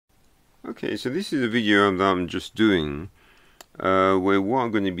Okay, so this is a video that I'm just doing where what I'm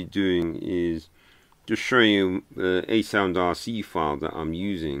going to be doing is just showing you the asound.conf file that I'm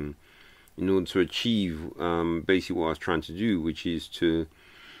using in order to achieve basically what I was trying to do, which is to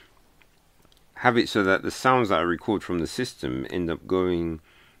have it so that the sounds that I record from the system end up going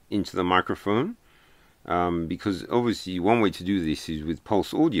into the microphone. Because obviously one way to do this is with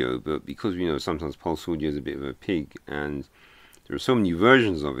Pulseaudio, but because we know sometimes Pulseaudio is a bit of a pig and there are so many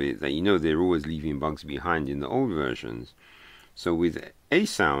versions of it that they're always leaving bugs behind in the old versions. So with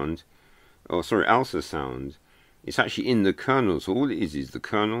ALSA sound, it's actually in the kernel. So all it is the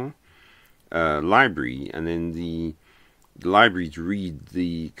kernel library, and then the libraries read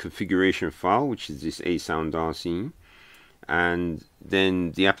the configuration file, which is this asound.conf, and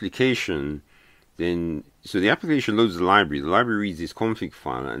then the application so the application loads the library reads this config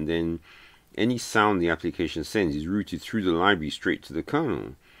file, and then any sound the application sends is routed through the library straight to the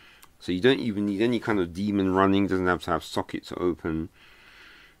kernel. So you don't even need any kind of daemon running, doesn't have to have sockets open.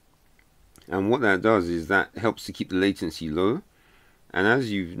 And what that does is that helps to keep the latency low. And as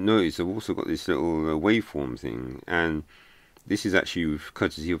you've noticed, I've also got this little waveform thing, and this is actually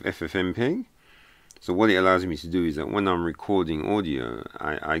courtesy of FFmpeg. So what it allows me to do is that when I'm recording audio,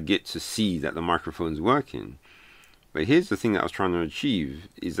 I get to see that the microphone's working. But here's the thing that I was trying to achieve,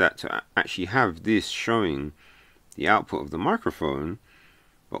 is that to actually have this showing the output of the microphone,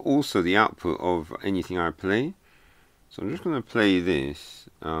 but also the output of anything I play. So I'm just going to play this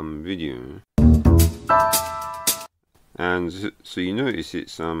video. And so you notice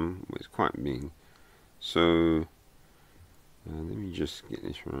it's quite big. So let me just get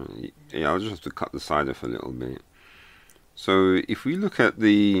this right. Yeah, I'll just have to cut the side off a little bit. So if we look at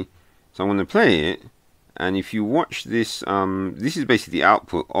so I'm going to play it, and if you watch this, this is basically the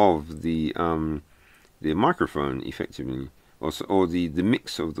output of the microphone, effectively, or the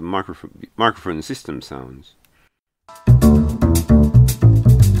mix of the microphone and system sounds.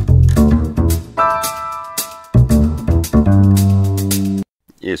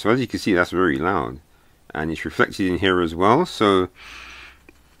 Yeah, so as you can see, that's very loud, and it's reflected in here as well. So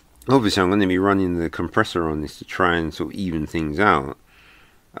obviously I'm going to be running the compressor on this to try and sort of even things out,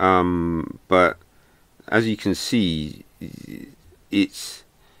 but as you can see, it's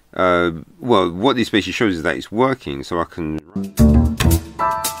well, what this basically shows is that it's working. So I can run.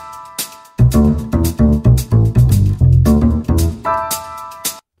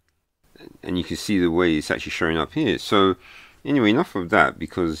 And you can see the way it's actually showing up here. So anyway, enough of that,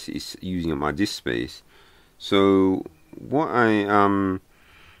 because it's using up my disk space. So what I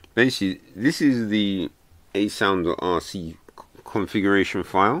basically, this is the asound.conf configuration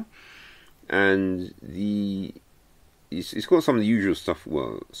file, and it's got some of the usual stuff,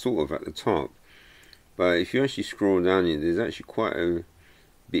 well, sort of at the top, but if you actually scroll down here, there's actually quite a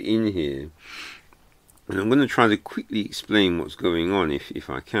bit in here, and I'm going to try to quickly explain what's going on if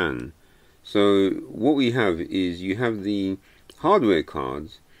I can. So what we have is, you have the hardware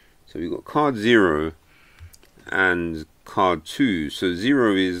cards. So we've got card 0 and card 2. So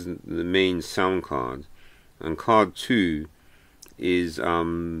 0 is the main sound card, and card 2 is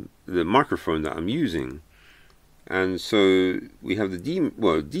the microphone that I'm using. And so we have the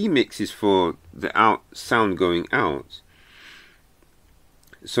D-mix is for the sound going out.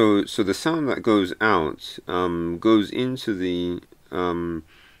 So the sound that goes out goes into the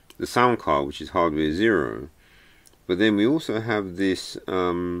sound card, which is hardware 0. But then we also have this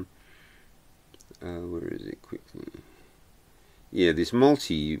where is it quickly? Yeah, this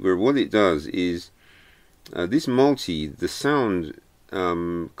multi, where what it does is this multi, the sound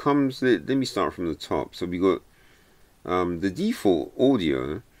comes, let me start from the top. So we got the default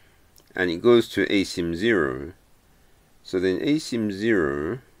audio, and it goes to asim 0. So then asim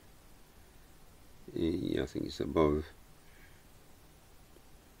 0, yeah, I think it's above.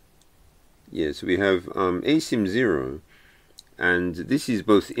 Yeah, so we have asim 0, and this is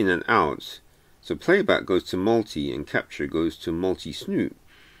both in and out. So playback goes to multi, and capture goes to multi snoop.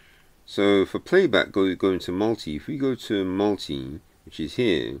 So for playback going to multi, if we go to multi, which is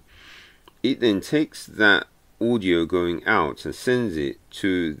here, it then takes that audio going out and sends it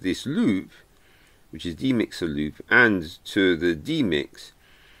to this loop, which is demixer loop, and to the demix.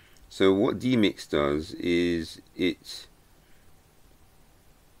 So what demix does is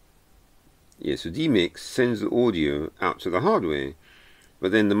so demix sends the audio out to the hardware,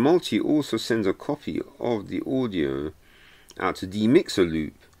 but then the multi also sends a copy of the audio out to demixer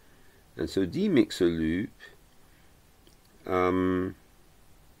loop. And so demixer loop,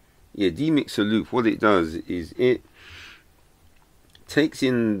 demixer loop, what it does is it takes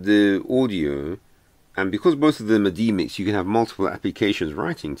in the audio and because both of them are demix, you can have multiple applications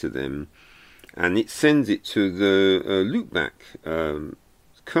writing to them, and it sends it to the loopback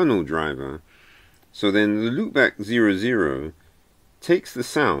kernel driver. So then the loopback 00 takes the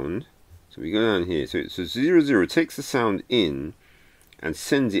sound. So we go down here. So 00 takes the sound in and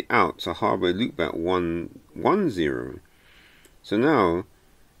sends it out to hardware loopback 110. So now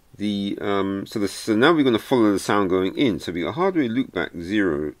so now we're going to follow the sound going in. So we got hardware loopback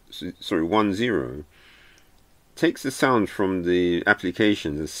 10 takes the sound from the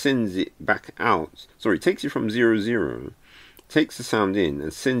applications and sends it back out. Sorry, takes it from 00, takes the sound in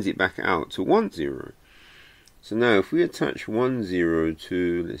and sends it back out to 10. So now if we attach 10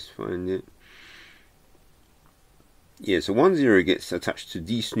 to, let's find it. Yeah, so 10 gets attached to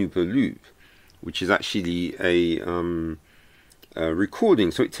dsnooper loop, which is actually a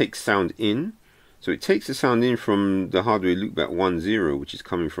recording. So it takes sound in. So it takes the sound in from the hardware loopback 10, which is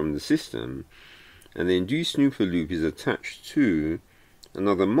coming from the system. And then dsnooper loop is attached to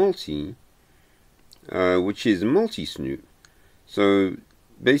another multi, which is multi-snoop. So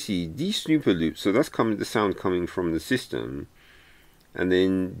basically dsnooper loop, so that's the sound coming from the system. And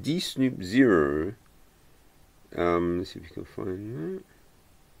then dsnoop 0, let's see if we can find that.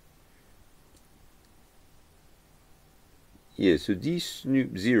 Yeah, so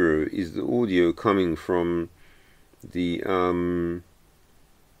dsnoop 0 is the audio coming from the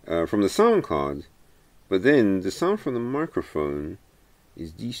sound card. But then the sound from the microphone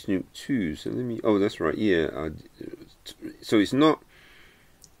is dsnoop 2. So let me. Oh, that's right. Yeah. So it's not.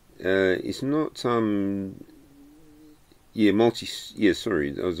 Yeah, multi. Yeah,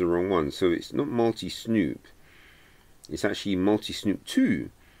 sorry, that was the wrong one. So it's not multi-snoop. It's actually multi-snoop 2,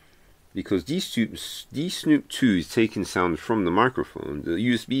 because dsnoop 2 is taking sound from the microphone, the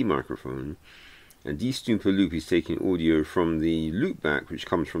USB microphone, and dsnooper loop is taking audio from the loopback, which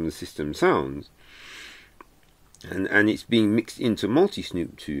comes from the system sounds. And it's being mixed into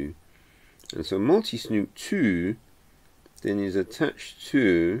multi-snoop 2. And so multi-snoop 2 then is attached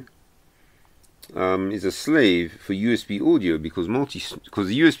to, is a slave for USB audio, because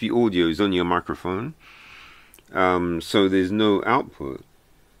the USB audio is only a microphone. So there's no output.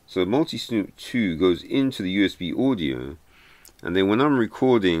 So multi-snoop 2 goes into the USB audio. And then when I'm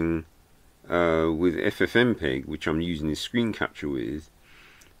recording with FFmpeg, which I'm using this screen capture with,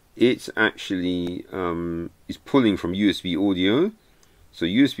 it's actually is pulling from USB audio. So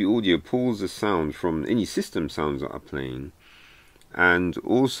USB audio pulls the sound from any system sounds that are playing, and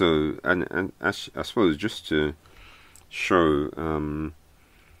also, and I suppose just to show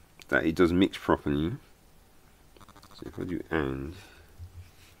that it does mix properly. So if I do and.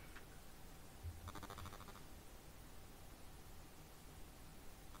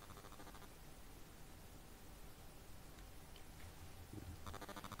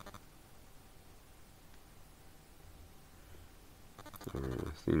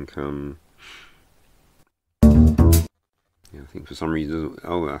 I think for some reason,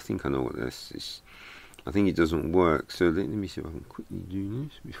 I think I know what this is. I think it doesn't work. So let me see if I can quickly do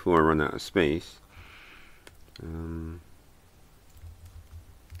this before I run out of space.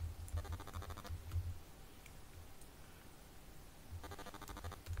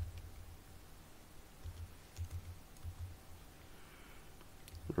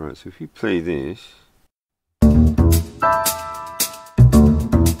 Right, so if you play this.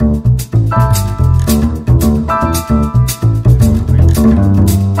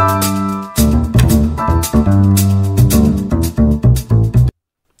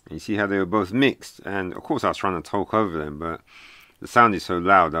 You see how they were both mixed, and of course I was trying to talk over them, but the sound is so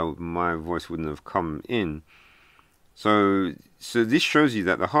loud that my voice wouldn't have come in. So this shows you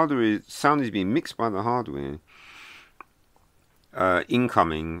that the hardware sound is being mixed by the hardware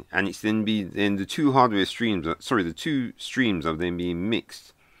incoming, and it's then the two hardware streams. The two streams are then being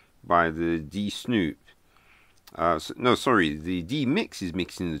mixed by the dsnoop. The D-mix is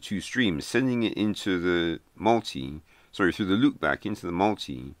mixing the two streams, sending it into the multi. Through the loopback into the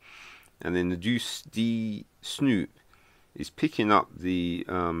multi, and then the dsnoop is picking up the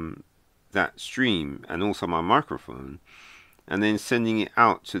that stream and also my microphone, and then sending it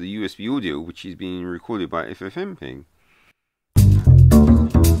out to the USB audio, which is being recorded by FFmpeg.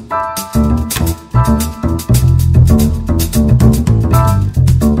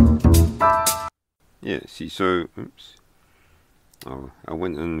 Yeah, see, so oops. Oh, I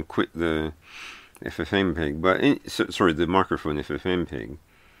went and quit the FFmpeg, but the microphone FFmpeg.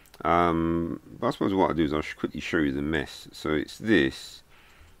 But I suppose what I'll do is I'll quickly show you the mess. So it's this.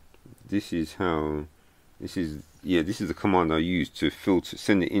 This is the command I use to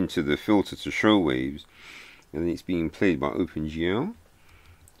send it into the filter to show waves, and it's being played by OpenGL.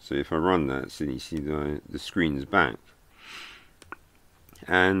 So if I run that, so you see the screen is back.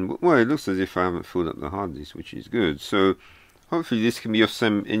 And well, it looks as if I haven't filled up the hard disk, which is good. So hopefully this can be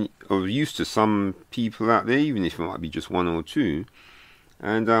of use to some people out there, even if it might be just one or two.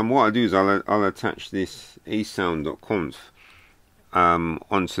 And what I'll do is I'll attach this asound.conf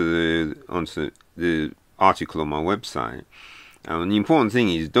onto the article on my website. And the important thing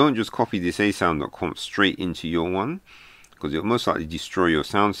is, don't just copy this asound.conf straight into your one, because it'll most likely destroy your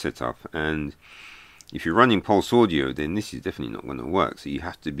sound setup. And if you're running Pulseaudio, then this is definitely not going to work. So you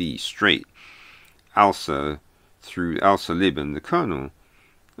have to be straight ALSA through ALSA lib and the kernel.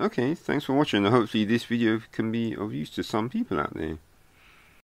 Okay, thanks for watching, and hopefully this video can be of use to some people out there.